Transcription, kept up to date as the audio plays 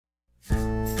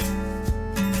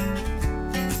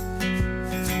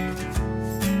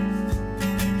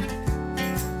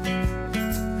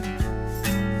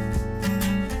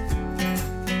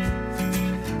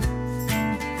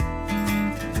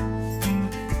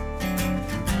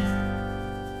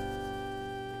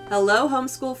Hello,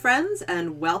 homeschool friends,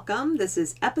 and welcome. This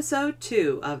is episode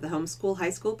 2 of the Homeschool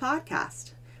High School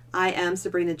podcast. I am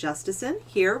Sabrina Justison,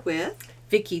 here with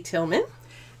Vicki Tillman,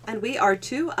 and we are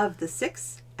 2 of the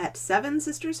 6 at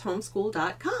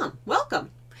sevensistershomeschool.com.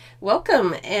 Welcome.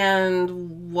 Welcome.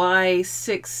 And why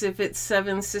 6 if it's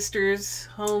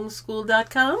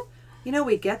sevensistershomeschool.com? You know,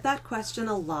 we get that question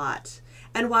a lot.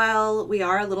 And while we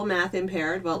are a little math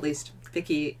impaired, well, at least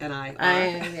Vicki and I are.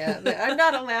 I'm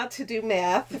not allowed to do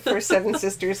math for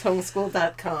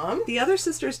sevensistershomeschool.com. The other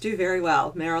sisters do very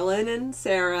well. Marilyn and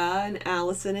Sarah and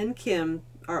Allison and Kim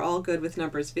are all good with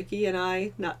numbers. Vicki and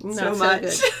I, not so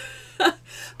much.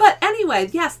 But anyway,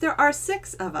 yes, there are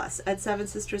 6 of us at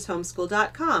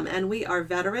sevensistershomeschool.com, and we are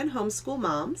veteran homeschool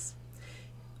moms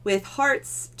with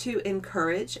hearts to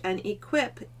encourage and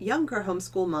equip younger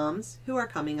homeschool moms who are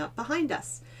coming up behind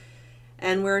us.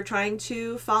 And we're trying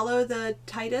to follow the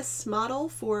Titus model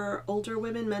for older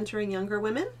women mentoring younger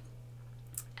women.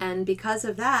 And because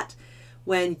of that,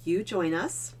 when you join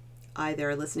us,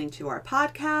 either listening to our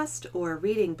podcast or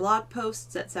reading blog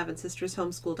posts at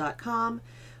sevensistershomeschool.com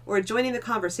or joining the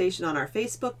conversation on our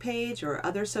Facebook page or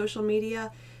other social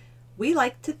media, we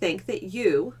like to think that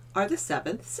you are the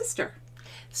 7th sister.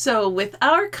 So with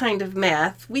our kind of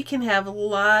math, we can have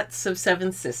lots of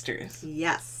 7 sisters.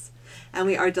 Yes. And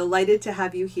we are delighted to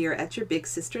have you here at your big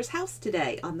sister's house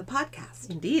today on the podcast.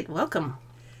 Indeed. Welcome.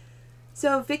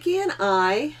 So Vicki and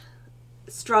I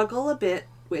struggle a bit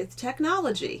with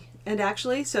technology. And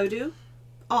actually, so do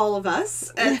all of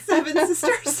us at Seven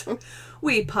Sisters.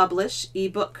 We publish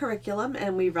ebook curriculum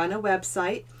and we run a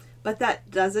website, but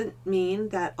that doesn't mean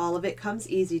that all of it comes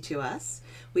easy to us.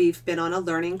 We've been on a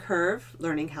learning curve,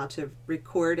 learning how to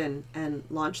record and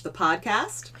launch the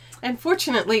podcast. And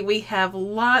fortunately, we have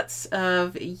lots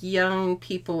of young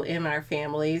people in our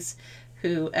families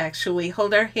who actually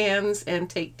hold our hands and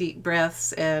take deep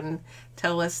breaths and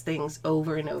tell us things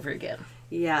over and over again.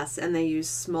 Yes, and they use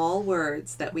small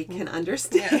words that we can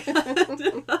understand.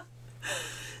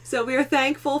 So we are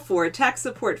thankful for tech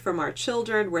support from our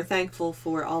children. We're thankful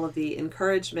for all of the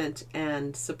encouragement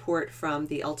and support from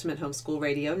the Ultimate Homeschool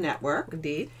Radio Network.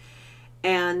 Indeed.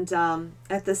 And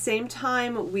at the same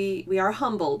time, we are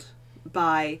humbled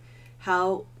by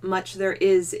how much there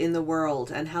is in the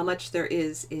world and how much there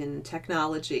is in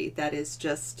technology that is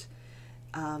just,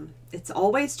 it's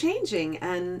always changing.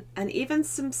 And even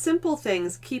some simple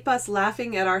things keep us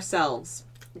laughing at ourselves,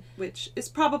 which is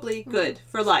probably good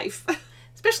for life.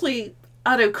 Especially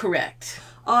autocorrect.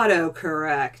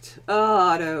 Autocorrect.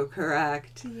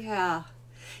 Yeah.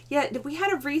 Yeah, we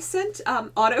had a recent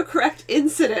autocorrect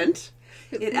incident.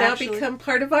 It now become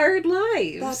part of our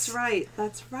lives. That's right.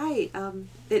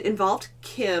 It involved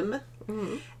Kim,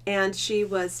 and she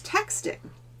was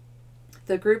texting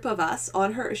the group of us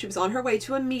she was on her way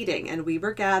to a meeting, and we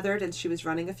were gathered, and she was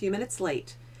running a few minutes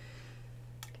late.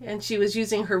 And she was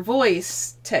using her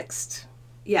voice text.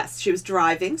 Yes, she was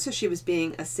driving, so she was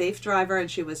being a safe driver, and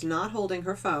she was not holding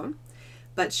her phone,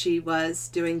 but she was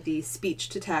doing the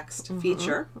speech-to-text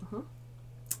feature.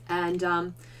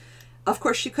 And, of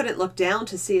course, she couldn't look down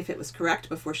to see if it was correct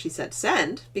before she said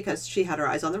send, because she had her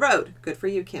eyes on the road. Good for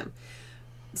you, Kim.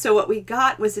 So what we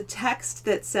got was a text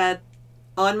that said,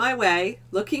 "On my way,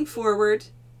 looking forward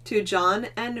to John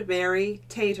and Mary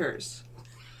Taters."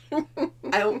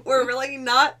 And we're really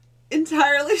not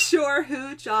entirely sure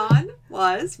who John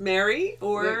was, Mary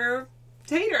or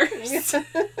Taters.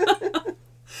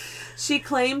 She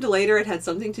claimed later it had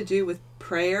something to do with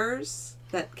prayers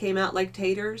that came out like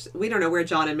taters. We don't know where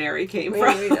John and Mary came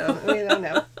from. We don't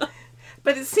know.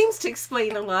 But it seems to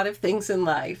explain a lot of things in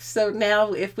life. So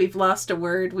now if we've lost a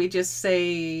word, we just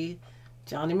say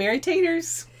John and Mary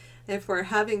Taters. If we're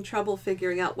having trouble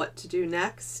figuring out what to do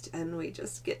next and we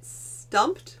just get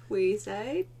stumped, we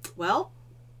say, well,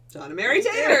 John and Mary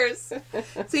Taters.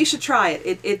 So you should try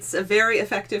it. It's a very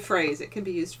effective phrase. It can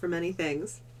be used for many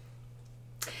things.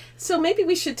 So maybe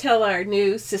we should tell our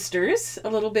new sisters a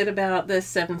little bit about the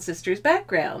 7 Sisters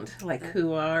background. Like,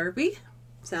 who are we?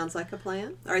 Sounds like a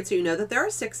plan. All right, so you know that there are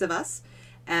 6 of us.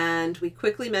 And we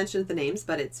quickly mentioned the names,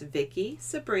 but it's Vicki,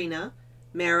 Sabrina,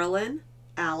 Marilyn,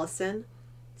 Allison,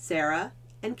 Sarah,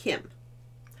 and Kim.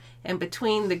 And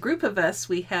between the group of us,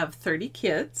 we have 30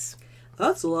 kids.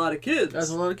 That's a lot of kids. That's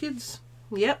a lot of kids.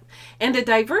 Yep. And a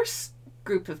diverse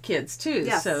group of kids, too.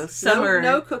 Yes. So some are...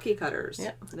 No cookie cutters.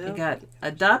 Yep. No. You got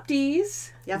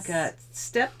adoptees. Yes. You got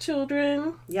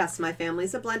stepchildren. Yes, my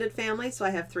family's a blended family, so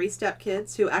I have 3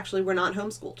 stepkids who actually were not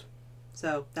homeschooled.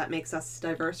 So that makes us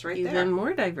diverse right there. Even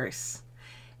more diverse.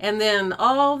 And then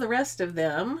all the rest of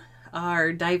them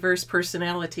are diverse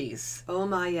personalities. Oh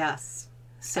my, yes.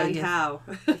 So and how.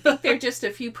 I think there are just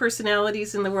a few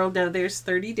personalities in the world. Now there's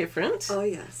 30 different. Oh,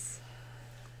 yes.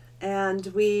 And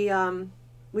we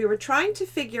were trying to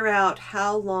figure out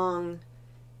how long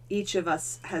each of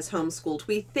us has homeschooled.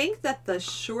 We think that the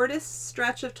shortest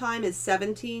stretch of time is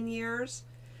 17 years.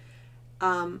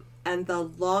 And the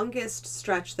longest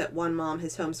stretch that one mom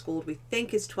has homeschooled, we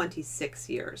think, is 26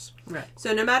 years. Right.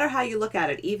 So no matter how you look at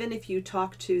it, even if you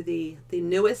talk to the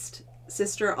newest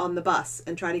sister on the bus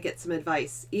and try to get some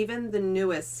advice, even the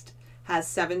newest has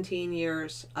 17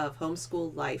 years of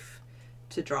homeschool life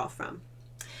to draw from.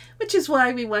 Which is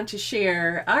why we want to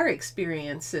share our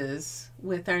experiences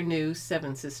with our new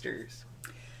 7 sisters.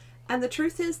 And the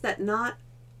truth is that not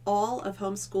all of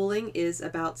homeschooling is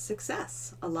about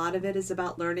success. A lot of it is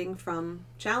about learning from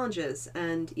challenges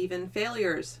and even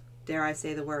failures, dare I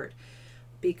say the word,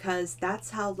 because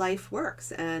that's how life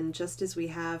works. And just as we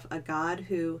have a God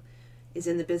who is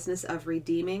in the business of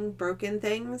redeeming broken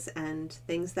things and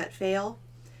things that fail,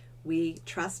 we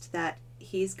trust that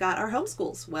He's got our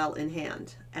homeschools well in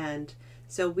hand. And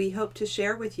so we hope to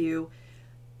share with you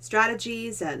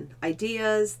strategies and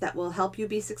ideas that will help you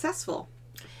be successful.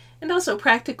 And also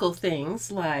practical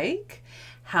things like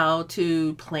how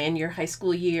to plan your high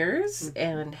school years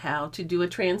and how to do a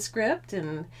transcript,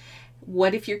 and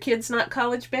what if your kid's not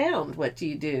college bound, what do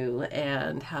you do,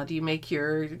 and how do you make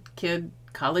your kid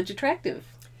college attractive?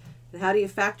 And how do you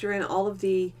factor in all of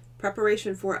the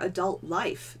preparation for adult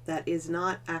life that is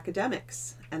not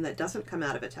academics and that doesn't come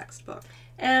out of a textbook?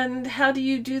 And how do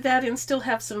you do that and still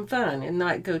have some fun and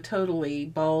not go totally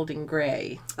bald and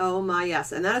gray? Oh my,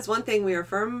 yes. And that is one thing we are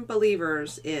firm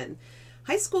believers in.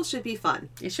 High school should be fun.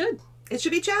 It should. It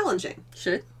should be challenging.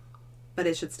 Should. But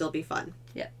it should still be fun.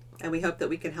 Yeah. And we hope that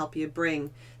we can help you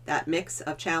bring that mix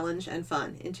of challenge and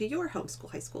fun into your homeschool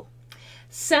high school.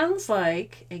 Sounds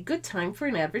like a good time for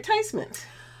an advertisement.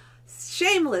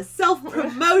 Shameless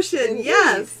self-promotion.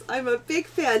 Yes, I'm a big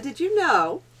fan. Did you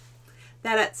know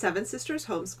that at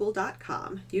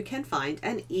 7sistershomeschool.com you can find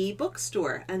an e-book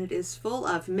store, and it is full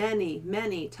of many,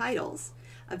 many titles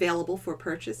available for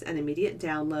purchase and immediate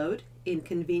download in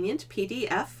convenient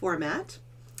PDF format.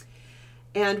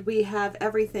 And we have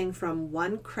everything from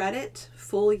 1 credit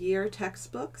full year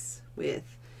textbooks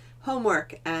with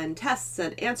homework and tests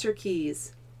and answer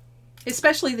keys.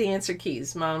 Especially the answer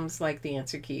keys. Moms like the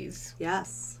answer keys.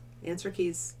 Yes, answer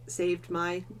keys saved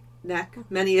my neck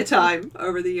many a time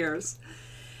over the years.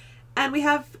 And we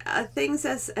have things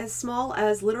as small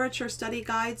as literature study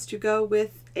guides to go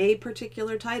with a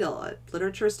particular title. A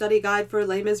literature study guide for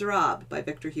Les Miserables by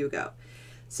Victor Hugo.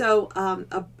 So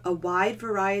a wide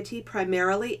variety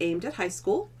primarily aimed at high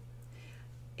school.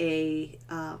 A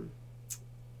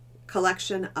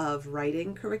collection of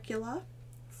writing curricula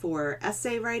for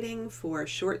essay writing, for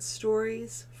short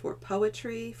stories, for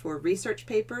poetry, for research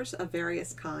papers of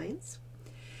various kinds.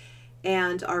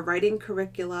 And our writing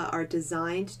curricula are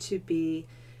designed to be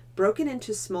broken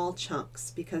into small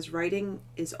chunks because writing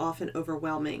is often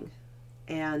overwhelming,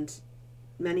 and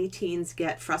many teens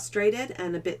get frustrated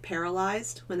and a bit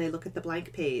paralyzed when they look at the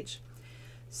blank page.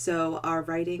 So our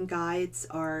writing guides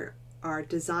are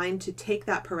designed to take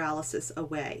that paralysis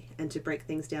away and to break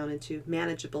things down into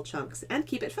manageable chunks and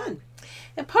keep it fun.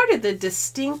 And part of the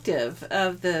distinctive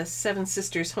of the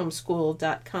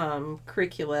 7sistershomeschool.com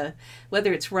curricula,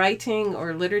 whether it's writing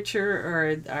or literature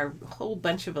or our whole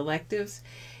bunch of electives,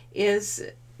 is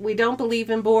we don't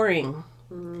believe in boring.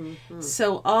 Mm-hmm.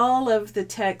 So all of the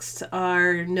texts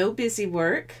are no busy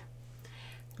work,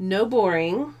 no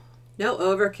boring, no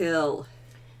overkill.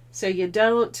 So you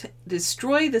don't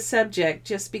destroy the subject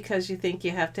just because you think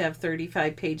you have to have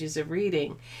 35 pages of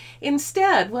reading.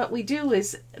 Instead, what we do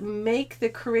is make the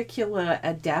curricula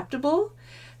adaptable.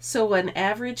 So an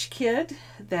average kid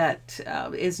that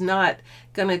is not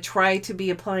going to try to be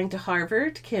applying to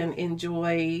Harvard can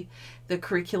enjoy the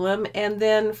curriculum. And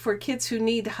then for kids who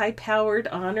need high-powered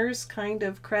honors kind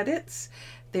of credits,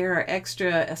 there are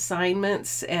extra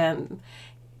assignments and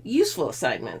useful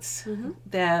assignments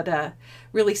that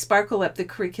really sparkle up the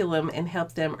curriculum and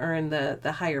help them earn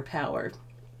the higher power.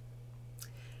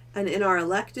 And in our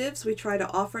electives, we try to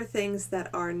offer things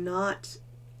that are not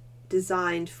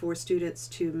designed for students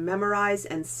to memorize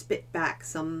and spit back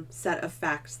some set of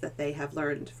facts that they have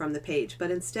learned from the page,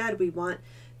 but instead we want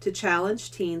to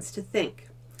challenge teens to think.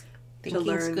 Thinking's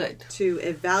to learn good. To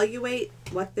evaluate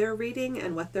what they're reading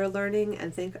and what they're learning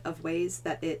and think of ways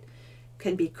that it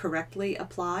can be correctly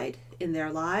applied in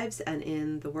their lives and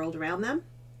in the world around them.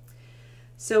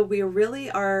 So we really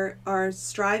are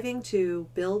striving to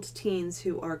build teens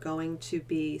who are going to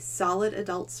be solid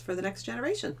adults for the next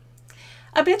generation.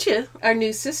 I bet you our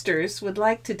new sisters would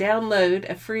like to download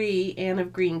a free Anne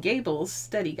of Green Gables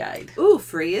study guide. Ooh,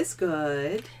 free is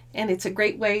good. And it's a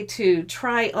great way to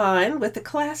try on with the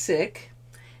classic,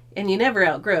 and you never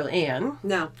outgrow Anne.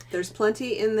 No, there's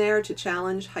plenty in there to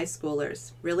challenge high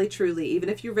schoolers. Really, truly. Even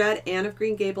if you read Anne of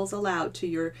Green Gables aloud to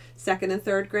your second and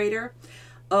third grader,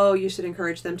 you should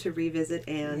encourage them to revisit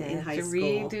Anne in high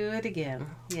school. Redo it again.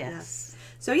 Yes.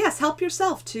 So yes, help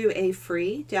yourself to a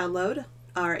free download.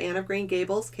 Our Anne of Green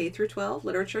Gables K-12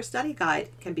 Literature Study Guide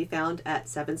can be found at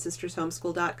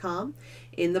sevensistershomeschool.com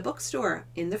in the bookstore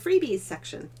in the freebies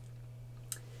section.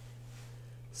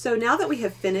 So now that we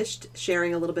have finished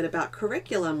sharing a little bit about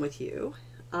curriculum with you,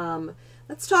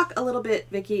 let's talk a little bit,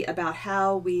 Vicki, about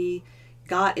how we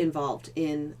got involved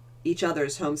in each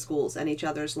other's homeschools and each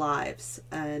other's lives.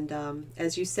 And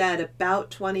as you said,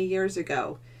 about 20 years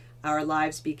ago, our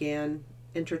lives began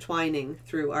intertwining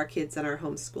through our kids and our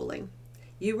homeschooling.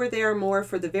 You were there more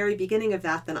for the very beginning of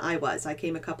that than I was. I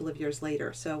came a couple of years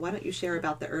later. So why don't you share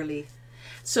about the early...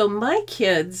 So my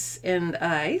kids and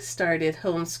I started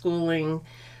homeschooling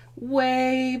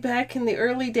way back in the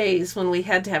early days when we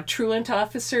had to have truant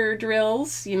officer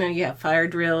drills. You know, you have fire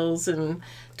drills and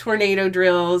tornado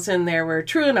drills, and there were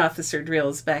truant officer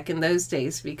drills back in those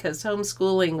days because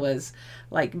homeschooling was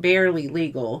like barely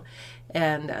legal.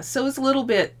 And so it was a little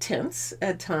bit tense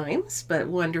at times, but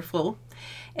wonderful.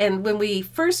 And when we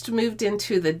first moved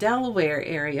into the Delaware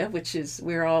area, which is,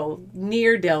 we're all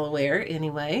near Delaware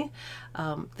anyway,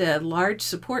 the large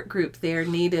support group there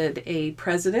needed a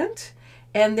president,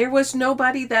 and there was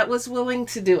nobody that was willing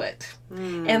to do it.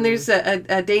 And there's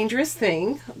a dangerous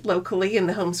thing locally in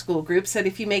the homeschool groups that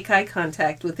if you make eye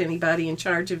contact with anybody in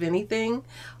charge of anything,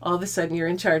 all of a sudden you're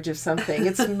in charge of something.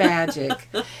 It's magic.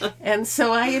 And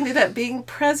so I ended up being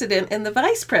president, and the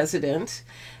vice president,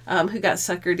 who got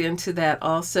suckered into that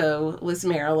also, was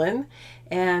Marilyn.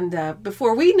 And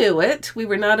before we knew it, we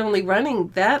were not only running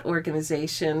that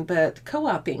organization, but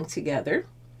co-oping together.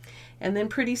 And then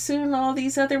pretty soon all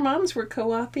these other moms were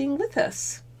co-oping with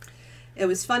us. It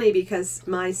was funny because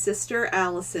my sister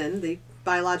Allison, the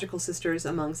biological sisters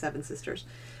among 7 sisters,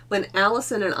 when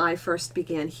Allison and I first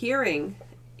began hearing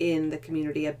in the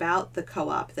community about the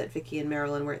co-op that Vicki and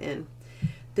Marilyn were in,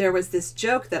 there was this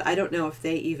joke that I don't know if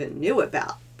they even knew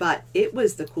about, but it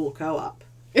was the cool co-op.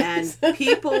 And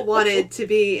people wanted to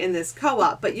be in this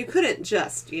co-op, but you couldn't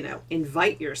just,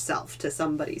 invite yourself to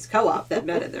somebody's co-op that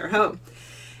met in their home.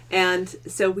 And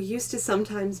so we used to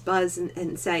sometimes buzz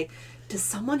and say, does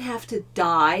someone have to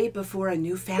die before a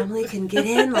new family can get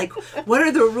in? Like, what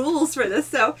are the rules for this?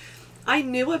 So I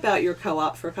knew about your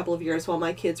co-op for a couple of years while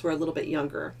my kids were a little bit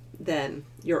younger than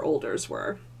your olders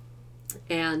were.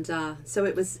 And so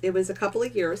it was a couple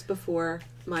of years before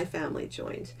my family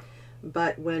joined.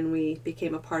 But when we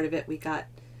became a part of it, we got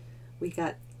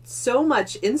so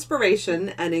much inspiration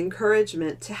and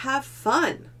encouragement to have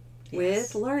fun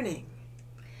with learning.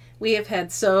 We have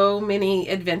had so many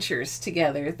adventures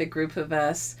together, the group of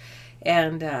us.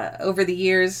 And over the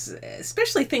years,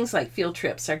 especially things like field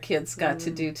trips our kids got to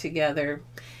do together.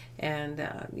 And,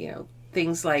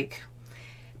 things like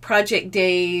project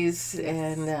days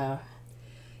and...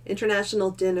 international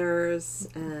dinners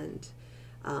and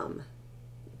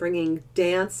bringing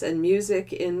dance and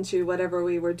music into whatever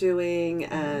we were doing.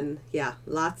 And,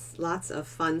 lots of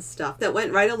fun stuff that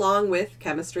went right along with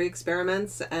chemistry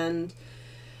experiments and...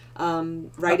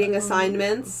 writing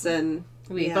assignments, and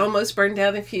we've almost burned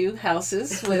down a few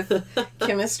houses with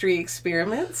chemistry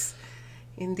experiments.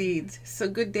 Indeed. So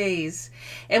good days.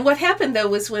 And what happened though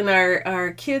was when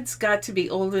our kids got to be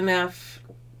old enough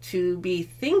to be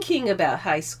thinking about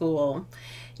high school,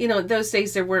 those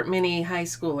days there weren't many high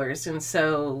schoolers, and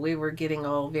so we were getting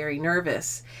all very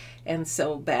nervous. And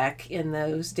so back in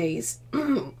those days,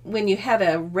 when you had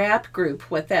a rap group,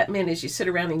 what that meant is you sit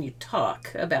around and you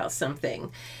talk about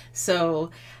something. So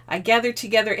I gathered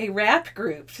together a rap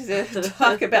group to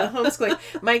talk about homeschooling.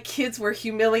 My kids were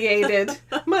humiliated.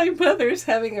 My mother's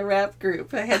having a rap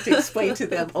group. I had to explain to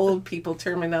them old people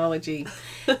terminology.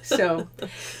 So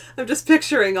I'm just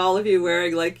picturing all of you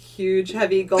wearing like huge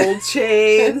heavy gold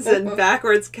chains and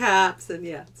backwards caps.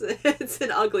 And it's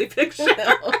an ugly picture.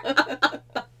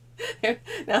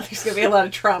 Now there's going to be a lot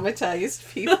of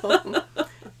traumatized people.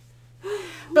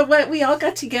 But what we all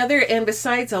got together, and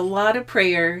besides a lot of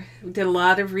prayer, we did a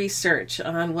lot of research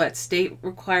on what state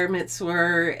requirements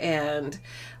were and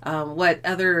what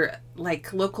other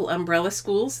local umbrella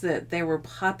schools that they were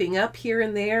popping up here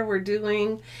and there were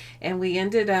doing. And we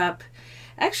ended up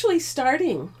actually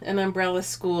starting an umbrella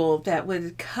school that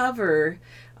would cover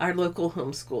our local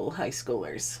homeschool high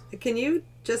schoolers. Can you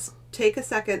just take a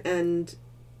second and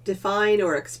define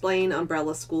or explain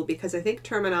umbrella school, because I think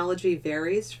terminology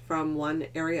varies from one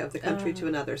area of the country to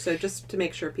another. So just to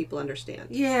make sure people understand.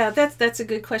 Yeah, that's a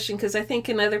good question, because I think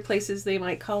in other places they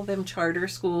might call them charter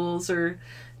schools or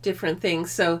different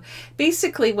things. So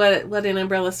basically what an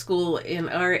umbrella school in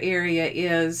our area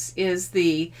is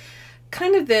the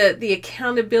kind of the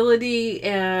accountability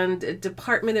and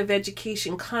Department of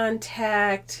Education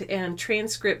contact and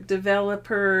transcript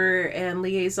developer and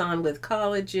liaison with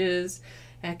colleges,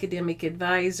 academic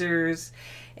advisors,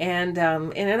 and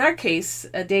in our case,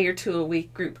 a day or two a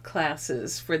week group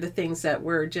classes for the things that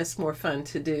were just more fun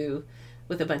to do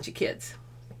with a bunch of kids.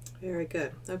 Very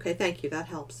good. Okay, thank you. That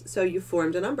helps. So you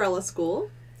formed an umbrella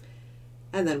school,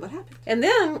 and then what happened? And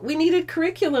then we needed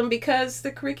curriculum because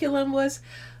the curriculum was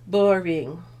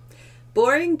boring.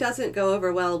 Boring doesn't go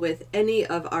over well with any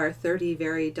of our 30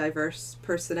 very diverse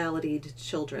personalitied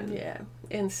children. Yeah.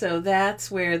 And so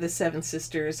that's where the Seven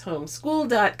Sisters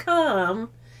Homeschool.com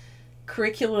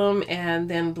curriculum and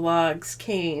then blogs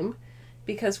came,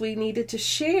 because we needed to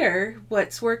share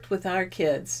what's worked with our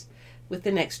kids with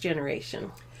the next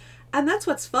generation. And that's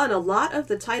what's fun. A lot of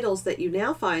the titles that you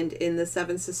now find in the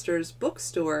Seven Sisters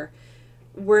bookstore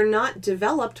were not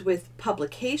developed with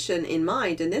publication in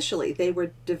mind initially. They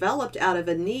were developed out of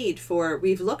a need for,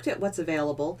 we've looked at what's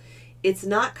available. It's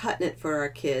not cutting it for our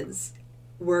kids.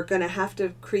 We're going to have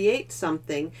to create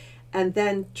something, and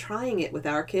then trying it with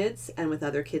our kids and with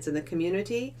other kids in the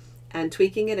community and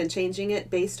tweaking it and changing it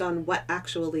based on what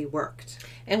actually worked.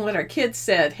 And what our kids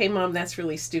said, hey, Mom, that's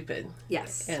really stupid.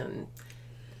 Yes. And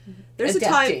there's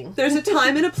adapting. There's a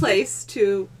time and a place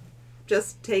to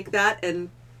just take that and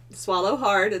swallow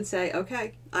hard and say,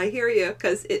 okay, I hear you,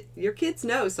 because your kids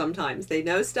know sometimes. They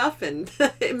know stuff, and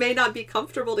it may not be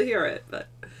comfortable to hear it. But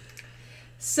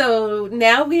so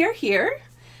now we are here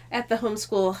at the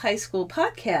Homeschool High School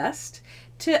podcast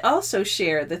to also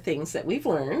share the things that we've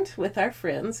learned with our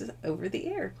friends over the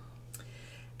air.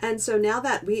 And so now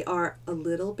that we are a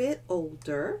little bit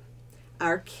older,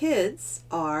 our kids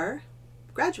are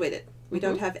graduated. We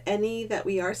don't have any that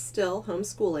we are still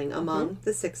homeschooling among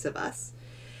the six of us.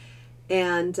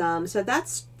 And so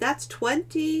that's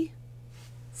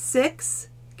 26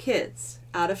 kids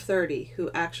out of 30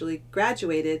 who actually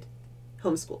graduated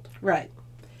homeschooled. Right.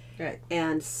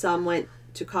 And some went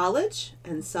to college,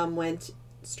 and some went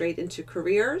straight into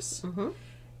careers,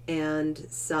 and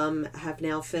some have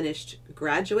now finished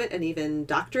graduate and even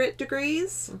doctorate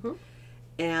degrees,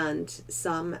 and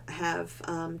some have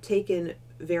taken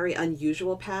very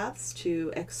unusual paths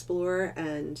to explore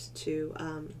and to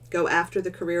go after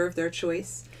the career of their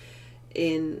choice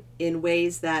in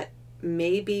ways that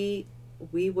maybe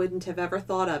we wouldn't have ever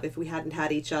thought of if we hadn't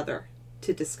had each other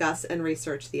to discuss and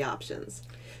research the options.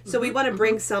 So we want to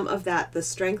bring some of that, the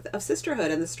strength of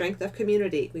sisterhood and the strength of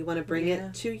community. We want to bring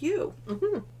it to you.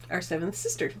 Our seventh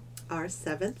sister. Our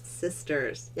seventh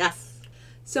sisters. Yes.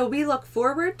 So we look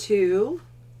forward to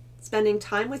spending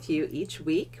time with you each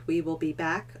week. We will be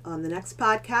back on the next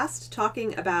podcast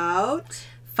talking about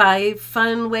 5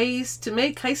 fun ways to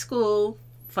make high school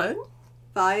fun.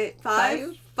 Five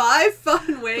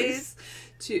fun ways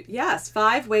to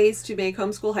 5 ways to make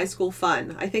homeschool high school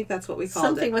fun. I think that's what we called it.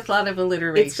 Something with a lot of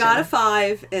alliteration. It's got a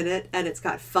 5 in it, and it's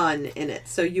got fun in it,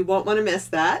 so you won't want to miss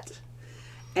that.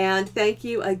 And thank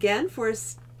you again for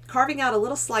carving out a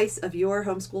little slice of your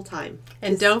homeschool time.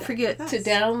 And don't forget to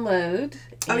download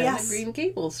Anne of Green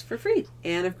Gables for free.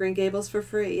 Anne of Green Gables for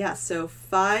free, yes. So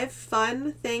 5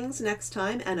 fun things next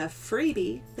time and a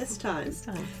freebie this time.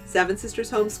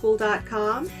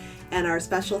 SevenSistersHomeschool.com. And our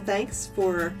special thanks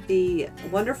for the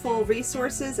wonderful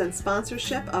resources and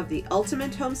sponsorship of the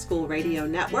Ultimate Homeschool Radio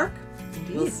Network.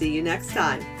 Indeed. We'll see you next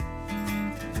time.